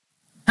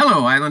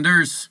Hello,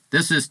 Islanders.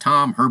 This is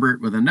Tom Herbert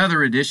with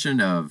another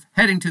edition of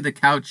Heading to the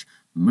Couch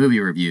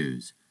Movie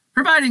Reviews,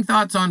 providing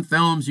thoughts on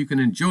films you can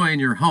enjoy in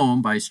your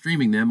home by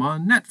streaming them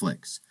on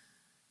Netflix.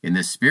 In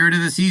the spirit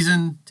of the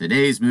season,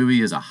 today's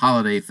movie is a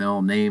holiday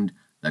film named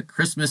The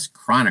Christmas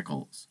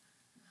Chronicles.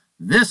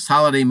 This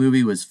holiday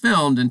movie was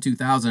filmed in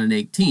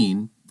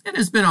 2018 and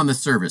has been on the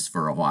service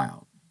for a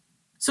while.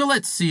 So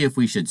let's see if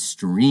we should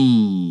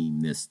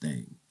stream this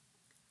thing.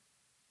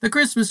 The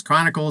Christmas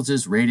Chronicles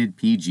is rated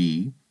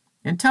PG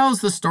and tells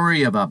the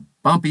story of a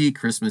bumpy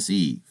Christmas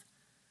Eve.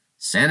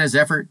 Santa's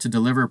effort to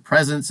deliver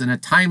presents in a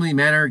timely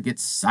manner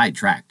gets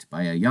sidetracked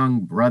by a young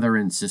brother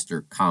and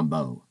sister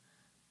combo.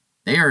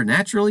 They are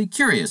naturally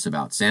curious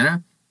about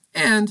Santa,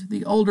 and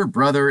the older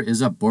brother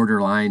is a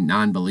borderline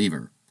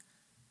non-believer.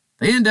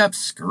 They end up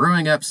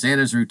screwing up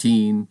Santa's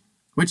routine,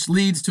 which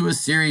leads to a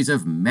series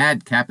of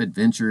madcap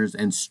adventures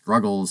and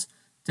struggles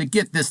to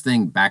get this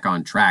thing back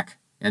on track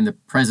and the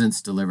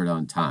presents delivered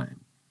on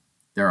time.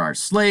 There are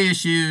sleigh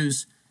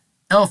issues,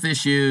 elf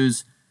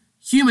issues,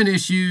 human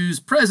issues,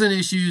 present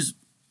issues.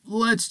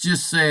 Let's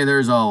just say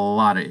there's a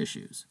lot of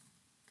issues.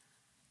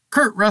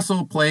 Kurt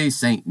Russell plays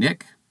Saint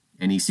Nick,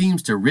 and he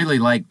seems to really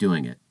like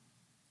doing it.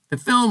 The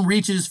film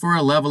reaches for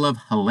a level of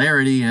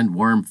hilarity and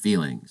warm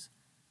feelings.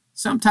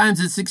 Sometimes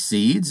it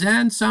succeeds,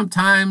 and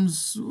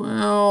sometimes,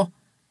 well,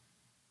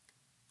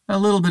 a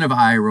little bit of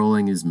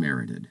eye-rolling is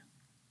merited.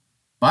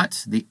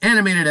 But the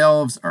animated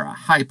elves are a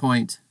high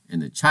point,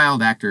 and the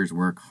child actors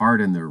work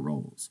hard in their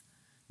roles.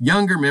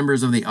 Younger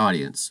members of the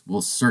audience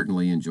will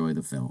certainly enjoy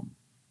the film.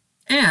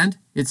 And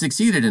it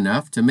succeeded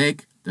enough to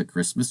make The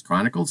Christmas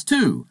Chronicles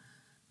 2,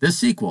 the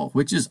sequel,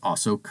 which is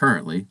also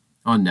currently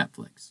on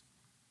Netflix.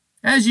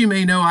 As you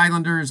may know,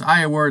 Islanders,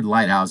 I award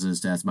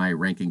lighthouses as my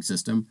ranking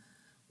system,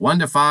 1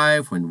 to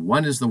 5 when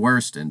 1 is the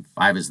worst and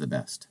 5 is the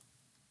best.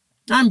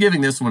 I'm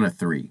giving this one a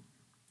 3.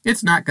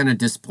 It's not going to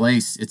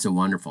displace It's a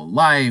Wonderful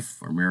Life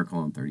or Miracle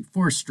on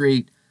 34th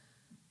Street,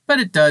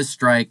 but it does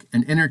strike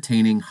an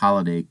entertaining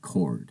holiday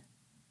chord,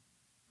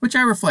 which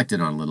I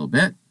reflected on a little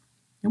bit,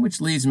 and which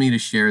leads me to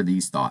share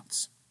these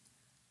thoughts.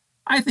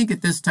 I think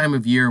at this time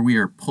of year we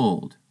are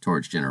pulled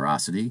towards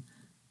generosity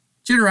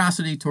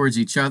towards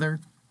each other,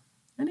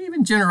 and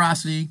even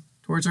generosity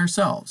towards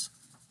ourselves.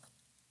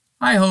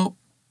 I hope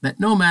that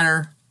no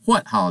matter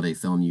what holiday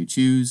film you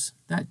choose,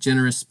 that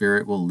generous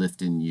spirit will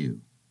lift in you,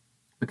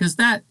 because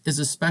that is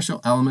a special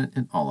element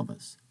in all of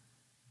us.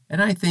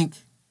 And I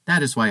think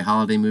that is why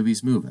holiday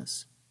movies move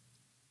us.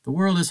 The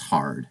world is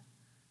hard.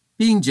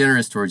 Being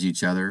generous towards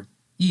each other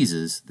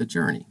eases the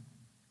journey.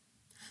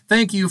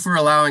 Thank you for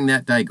allowing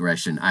that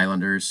digression,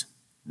 Islanders.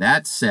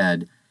 That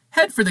said,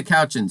 head for the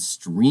couch and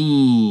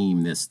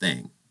stream this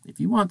thing if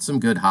you want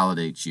some good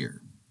holiday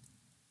cheer.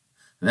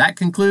 That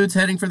concludes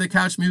Heading for the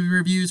Couch movie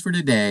reviews for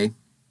today.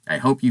 I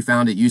hope you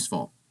found it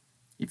useful.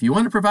 If you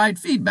want to provide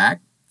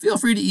feedback, feel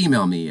free to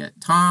email me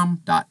at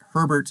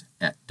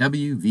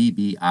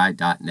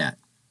tom.herbert@wvbi.net.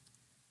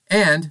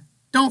 And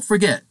don't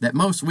forget that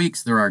most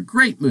weeks there are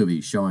great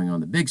movies showing on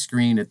the big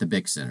screen at the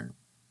Big Center.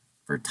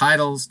 For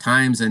titles,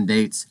 times, and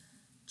dates,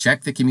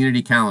 check the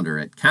community calendar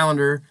at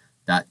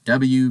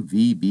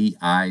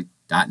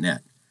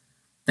calendar.wvbi.net.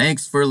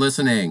 Thanks for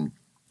listening.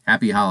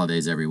 Happy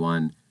holidays,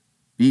 everyone.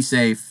 Be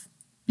safe,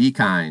 be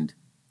kind,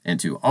 and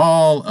to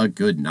all a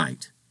good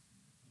night.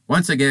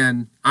 Once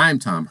again, I'm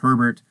Tom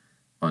Herbert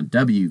on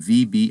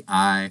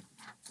WVBI,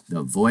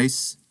 the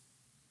voice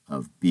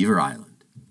of Beaver Island.